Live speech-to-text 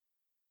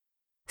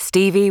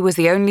Stevie was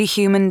the only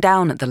human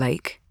down at the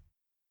lake.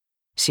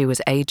 She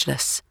was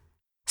ageless,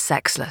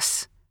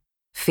 sexless,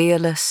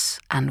 fearless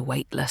and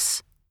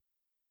weightless.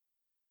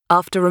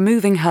 After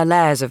removing her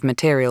layers of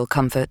material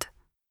comfort,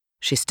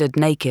 she stood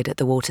naked at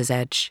the water's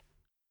edge.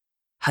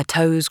 Her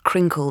toes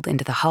crinkled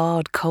into the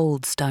hard,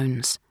 cold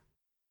stones.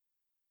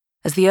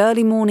 As the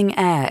early morning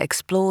air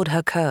explored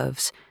her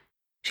curves,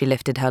 she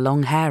lifted her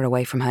long hair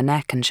away from her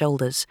neck and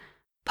shoulders,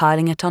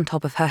 piling it on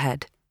top of her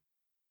head.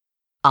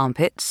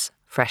 Armpits,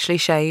 freshly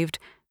shaved,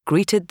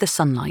 greeted the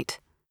sunlight.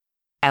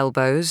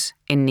 Elbows,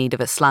 in need of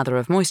a slather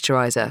of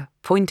moisturiser,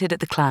 pointed at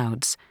the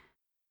clouds.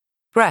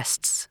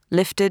 Breasts,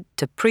 lifted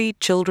to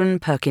pre-children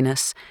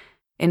perkiness,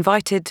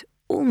 invited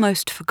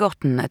almost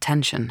forgotten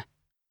attention.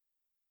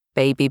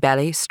 Baby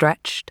belly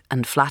stretched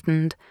and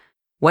flattened,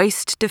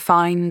 waist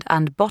defined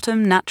and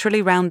bottom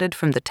naturally rounded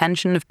from the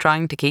tension of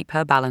trying to keep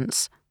her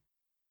balance.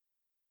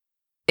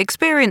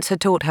 Experience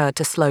had taught her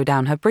to slow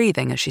down her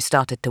breathing as she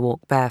started to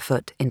walk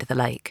barefoot into the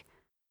lake.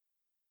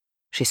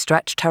 She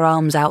stretched her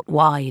arms out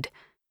wide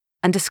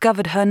and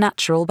discovered her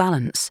natural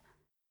balance.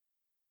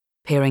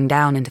 Peering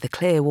down into the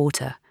clear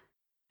water,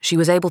 she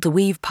was able to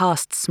weave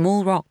past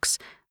small rocks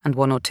and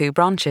one or two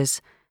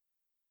branches.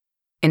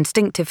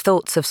 Instinctive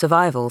thoughts of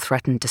survival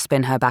threatened to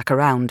spin her back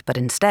around, but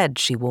instead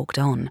she walked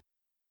on,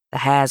 the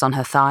hairs on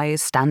her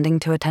thighs standing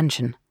to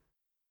attention.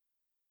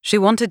 She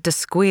wanted to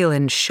squeal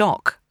in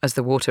shock as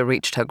the water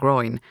reached her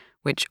groin,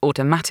 which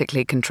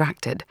automatically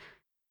contracted,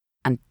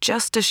 and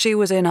just as she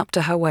was in up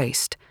to her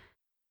waist,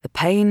 the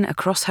pain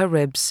across her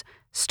ribs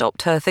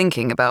stopped her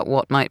thinking about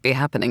what might be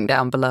happening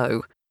down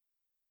below.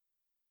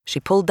 She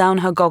pulled down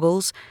her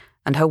goggles,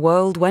 and her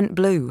world went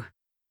blue.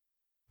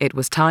 It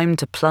was time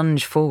to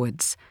plunge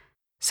forwards,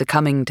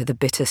 succumbing to the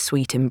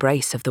bittersweet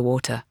embrace of the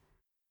water.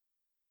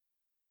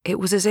 It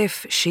was as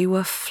if she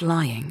were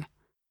flying.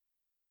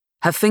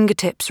 Her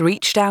fingertips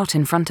reached out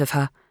in front of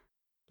her,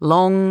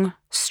 long,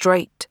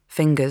 straight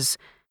fingers,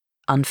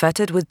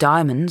 unfettered with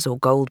diamonds or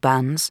gold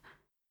bands.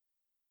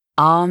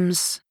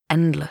 Arms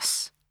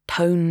endless,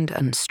 toned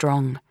and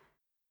strong.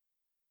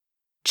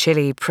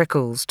 Chilly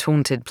prickles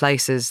taunted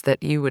places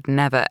that you would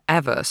never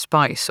ever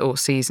spice or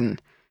season.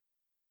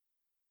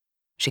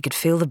 She could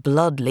feel the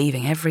blood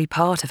leaving every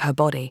part of her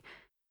body,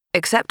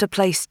 except a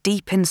place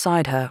deep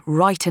inside her,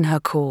 right in her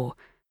core,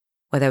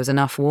 where there was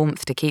enough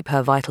warmth to keep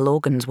her vital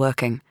organs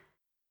working.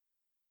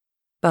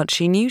 But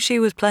she knew she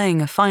was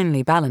playing a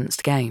finely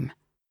balanced game.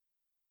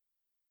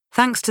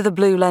 Thanks to the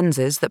blue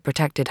lenses that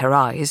protected her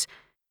eyes,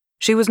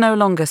 she was no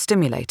longer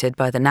stimulated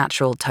by the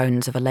natural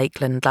tones of a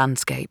lakeland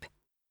landscape.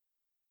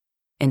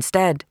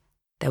 Instead,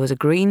 there was a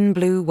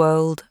green-blue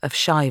world of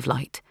shive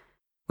light,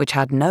 which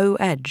had no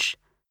edge,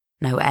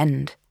 no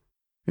end,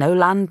 no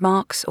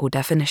landmarks or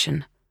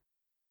definition.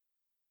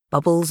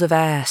 Bubbles of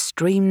air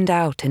streamed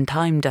out in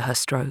time to her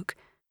stroke,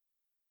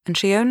 and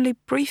she only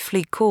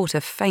briefly caught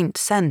a faint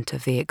scent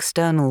of the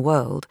external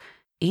world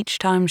each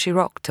time she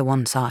rocked to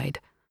one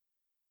side.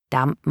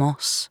 Damp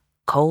moss,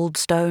 cold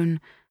stone,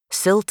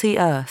 silty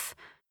earth,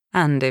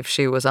 and, if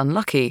she was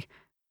unlucky,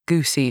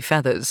 goosey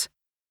feathers.